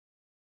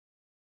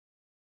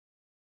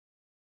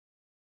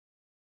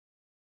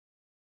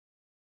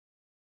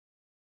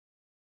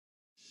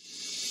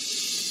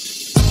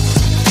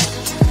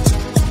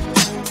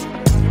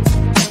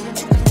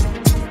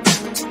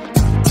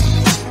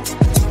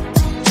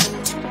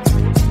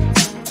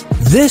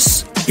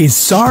This is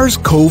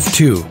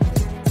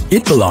SARS-CoV-2.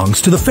 It belongs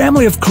to the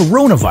family of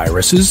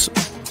coronaviruses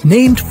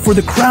named for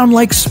the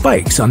crown-like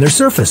spikes on their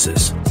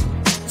surfaces.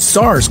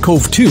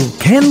 SARS-CoV-2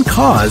 can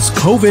cause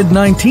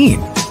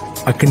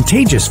COVID-19, a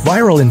contagious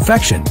viral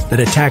infection that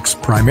attacks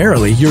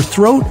primarily your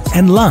throat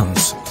and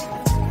lungs.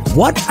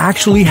 What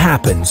actually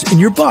happens in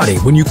your body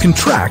when you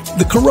contract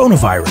the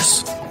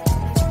coronavirus?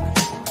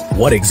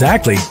 What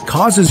exactly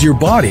causes your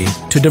body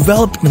to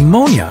develop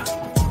pneumonia?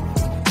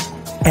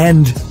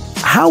 And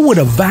how would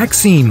a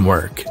vaccine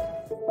work?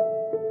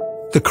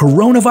 The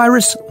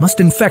coronavirus must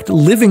infect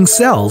living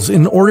cells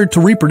in order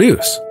to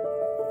reproduce.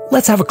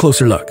 Let's have a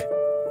closer look.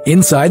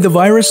 Inside the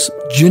virus,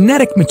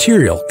 genetic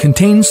material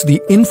contains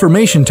the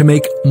information to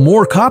make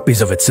more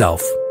copies of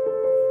itself.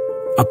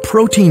 A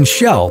protein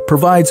shell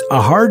provides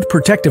a hard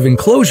protective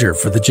enclosure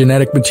for the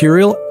genetic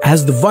material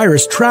as the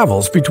virus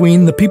travels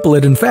between the people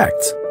it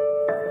infects.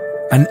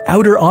 An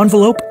outer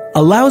envelope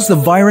allows the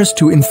virus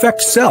to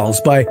infect cells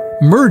by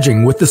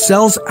merging with the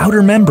cell's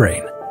outer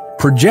membrane.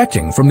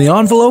 Projecting from the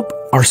envelope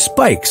are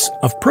spikes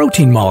of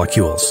protein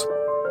molecules.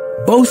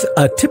 Both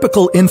a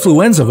typical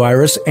influenza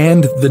virus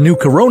and the new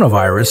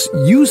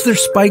coronavirus use their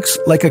spikes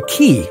like a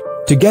key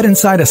to get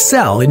inside a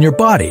cell in your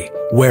body,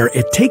 where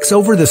it takes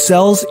over the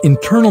cell's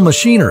internal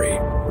machinery,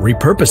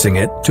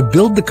 repurposing it to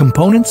build the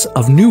components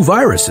of new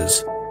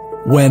viruses.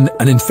 When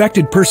an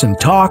infected person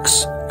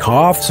talks,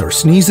 coughs, or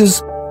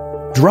sneezes,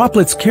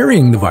 droplets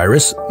carrying the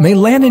virus may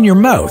land in your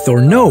mouth or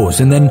nose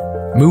and then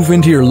move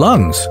into your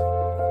lungs.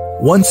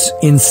 Once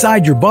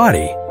inside your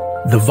body,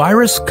 the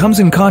virus comes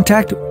in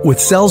contact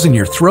with cells in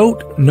your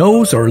throat,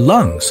 nose, or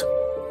lungs.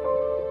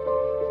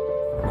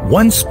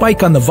 One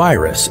spike on the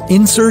virus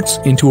inserts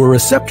into a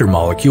receptor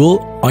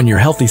molecule on your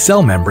healthy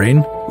cell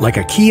membrane like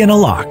a key in a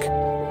lock.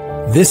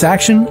 This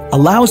action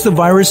allows the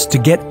virus to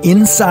get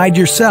inside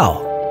your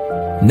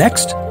cell.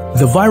 Next,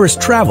 the virus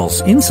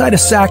travels inside a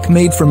sac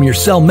made from your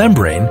cell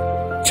membrane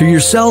to your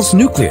cell's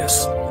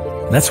nucleus.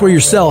 That's where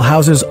your cell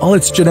houses all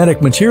its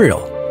genetic material.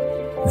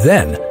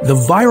 Then, the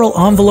viral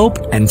envelope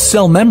and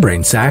cell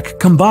membrane sac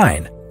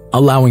combine,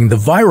 allowing the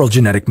viral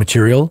genetic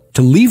material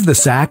to leave the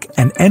sac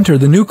and enter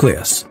the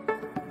nucleus.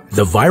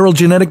 The viral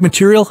genetic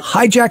material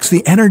hijacks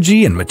the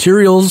energy and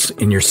materials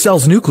in your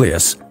cell's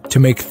nucleus to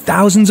make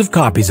thousands of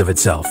copies of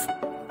itself.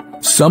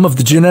 Some of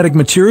the genetic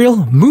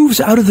material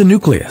moves out of the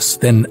nucleus,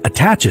 then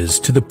attaches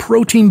to the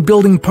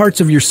protein-building parts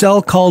of your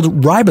cell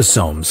called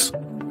ribosomes.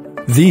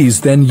 These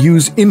then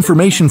use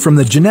information from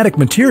the genetic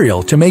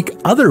material to make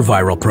other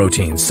viral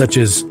proteins, such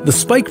as the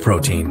spike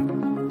protein.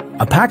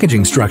 A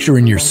packaging structure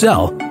in your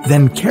cell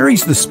then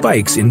carries the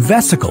spikes in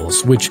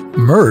vesicles, which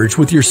merge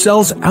with your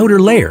cell's outer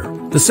layer,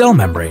 the cell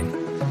membrane.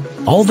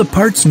 All the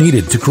parts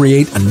needed to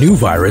create a new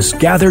virus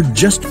gather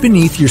just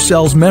beneath your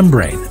cell's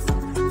membrane.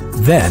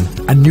 Then,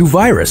 a new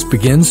virus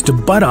begins to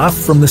bud off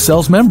from the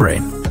cell's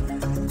membrane.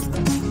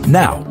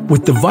 Now,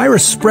 with the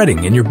virus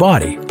spreading in your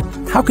body,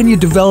 how can you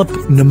develop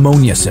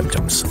pneumonia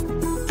symptoms?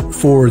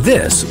 For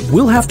this,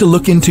 we'll have to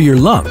look into your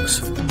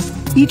lungs.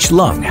 Each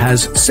lung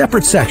has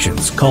separate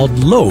sections called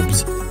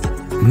lobes.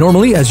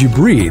 Normally, as you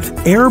breathe,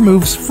 air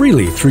moves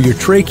freely through your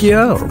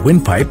trachea or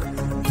windpipe,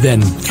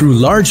 then through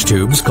large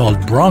tubes called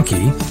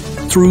bronchi,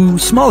 through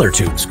smaller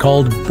tubes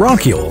called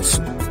bronchioles,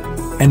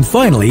 and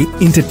finally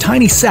into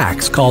tiny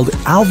sacs called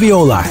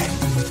alveoli.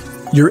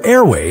 Your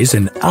airways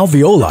and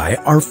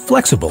alveoli are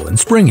flexible and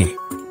springy.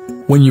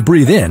 When you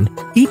breathe in,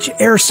 each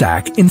air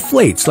sac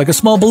inflates like a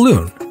small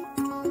balloon.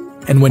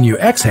 And when you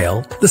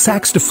exhale, the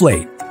sacs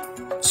deflate.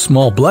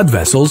 Small blood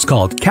vessels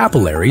called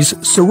capillaries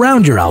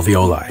surround your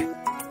alveoli.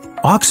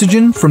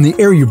 Oxygen from the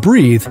air you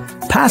breathe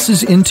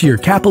passes into your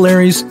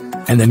capillaries,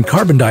 and then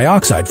carbon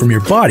dioxide from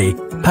your body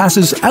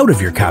passes out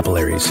of your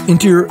capillaries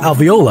into your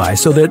alveoli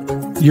so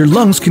that your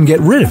lungs can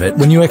get rid of it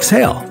when you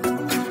exhale.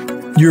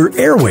 Your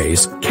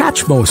airways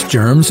catch most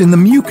germs in the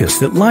mucus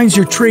that lines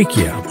your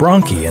trachea,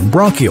 bronchi, and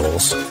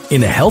bronchioles.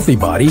 In a healthy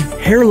body,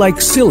 hair-like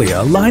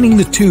cilia lining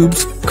the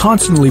tubes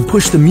constantly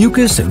push the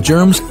mucus and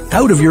germs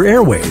out of your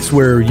airways,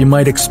 where you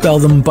might expel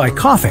them by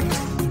coughing.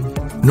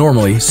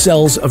 Normally,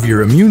 cells of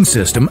your immune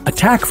system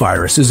attack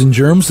viruses and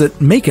germs that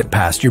make it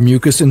past your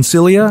mucus and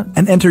cilia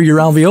and enter your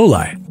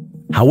alveoli.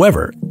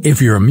 However, if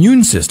your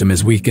immune system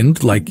is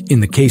weakened, like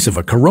in the case of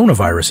a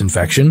coronavirus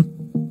infection,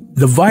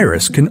 the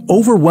virus can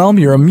overwhelm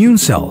your immune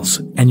cells,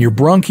 and your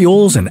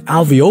bronchioles and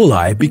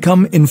alveoli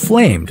become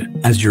inflamed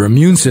as your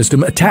immune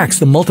system attacks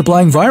the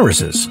multiplying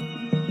viruses.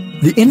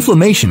 The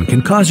inflammation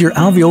can cause your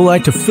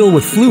alveoli to fill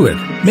with fluid,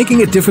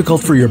 making it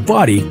difficult for your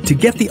body to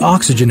get the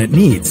oxygen it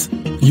needs.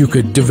 You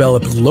could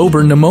develop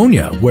lobar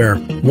pneumonia, where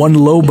one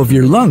lobe of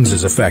your lungs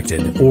is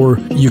affected, or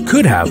you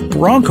could have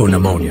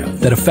bronchopneumonia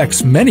that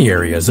affects many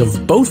areas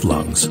of both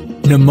lungs.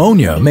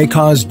 Pneumonia may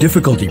cause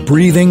difficulty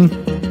breathing,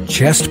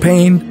 chest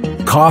pain,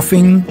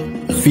 coughing,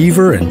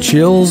 fever and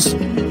chills,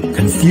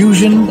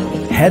 confusion,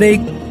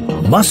 headache,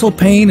 muscle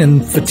pain,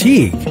 and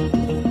fatigue.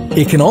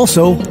 It can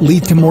also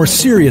lead to more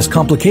serious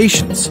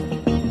complications.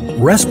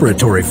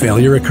 Respiratory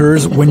failure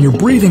occurs when your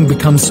breathing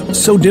becomes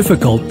so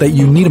difficult that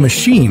you need a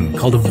machine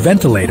called a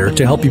ventilator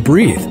to help you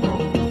breathe.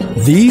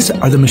 These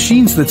are the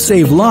machines that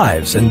save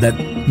lives and that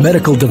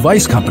medical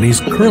device companies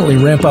currently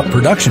ramp up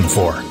production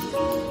for.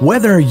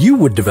 Whether you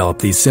would develop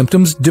these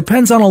symptoms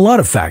depends on a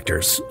lot of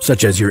factors,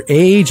 such as your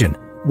age and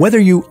whether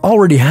you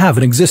already have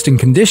an existing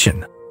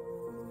condition.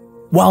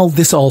 While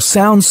this all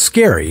sounds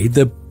scary,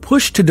 the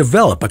push to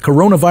develop a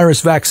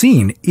coronavirus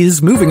vaccine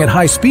is moving at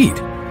high speed.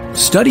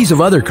 Studies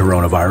of other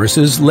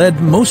coronaviruses led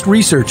most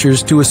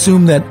researchers to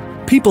assume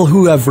that people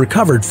who have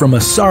recovered from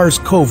a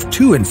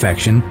SARS-CoV-2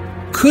 infection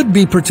could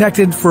be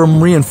protected from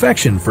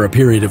reinfection for a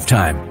period of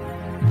time.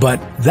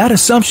 But that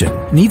assumption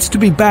needs to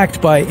be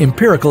backed by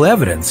empirical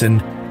evidence,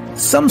 and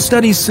some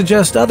studies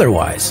suggest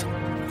otherwise.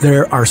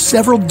 There are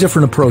several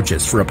different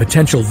approaches for a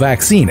potential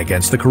vaccine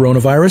against the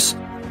coronavirus.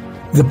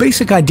 The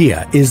basic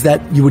idea is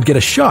that you would get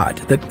a shot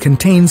that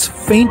contains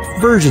faint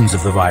versions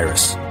of the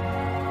virus.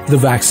 The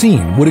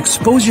vaccine would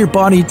expose your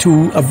body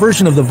to a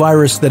version of the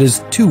virus that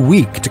is too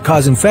weak to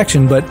cause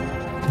infection, but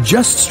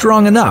just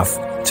strong enough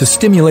to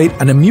stimulate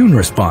an immune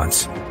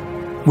response.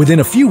 Within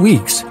a few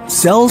weeks,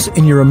 cells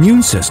in your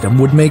immune system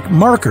would make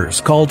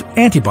markers called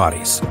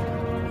antibodies,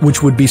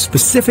 which would be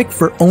specific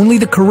for only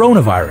the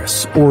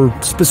coronavirus, or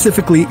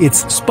specifically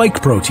its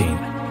spike protein.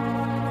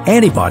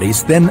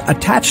 Antibodies then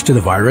attach to the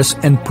virus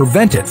and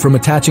prevent it from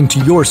attaching to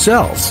your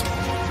cells.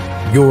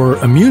 Your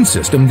immune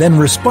system then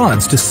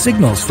responds to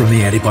signals from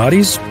the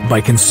antibodies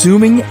by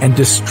consuming and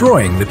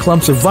destroying the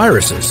clumps of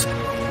viruses.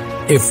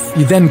 If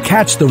you then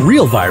catch the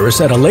real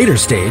virus at a later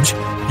stage,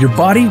 your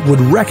body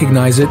would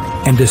recognize it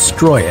and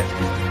destroy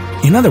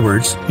it. In other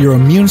words, your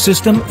immune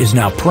system is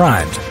now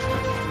primed.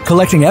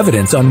 Collecting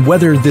evidence on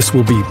whether this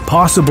will be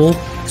possible,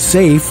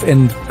 safe,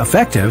 and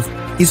effective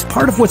is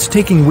part of what's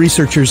taking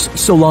researchers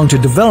so long to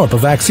develop a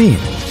vaccine.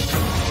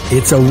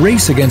 It's a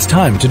race against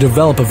time to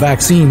develop a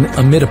vaccine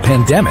amid a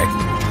pandemic.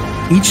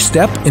 Each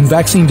step in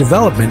vaccine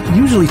development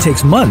usually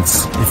takes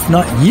months, if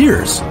not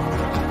years.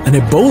 An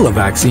Ebola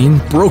vaccine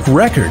broke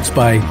records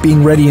by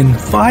being ready in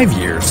 5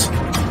 years.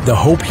 The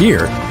hope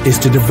here is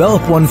to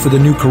develop one for the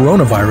new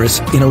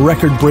coronavirus in a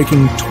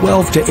record-breaking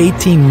 12 to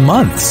 18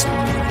 months.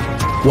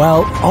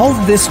 While all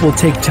of this will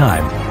take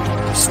time,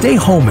 stay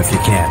home if you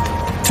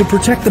can to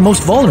protect the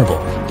most vulnerable.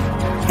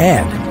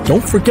 And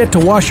don't forget to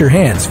wash your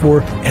hands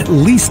for at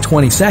least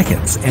 20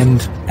 seconds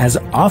and as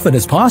often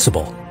as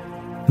possible.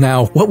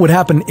 Now, what would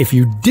happen if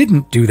you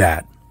didn't do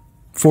that?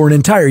 For an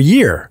entire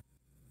year,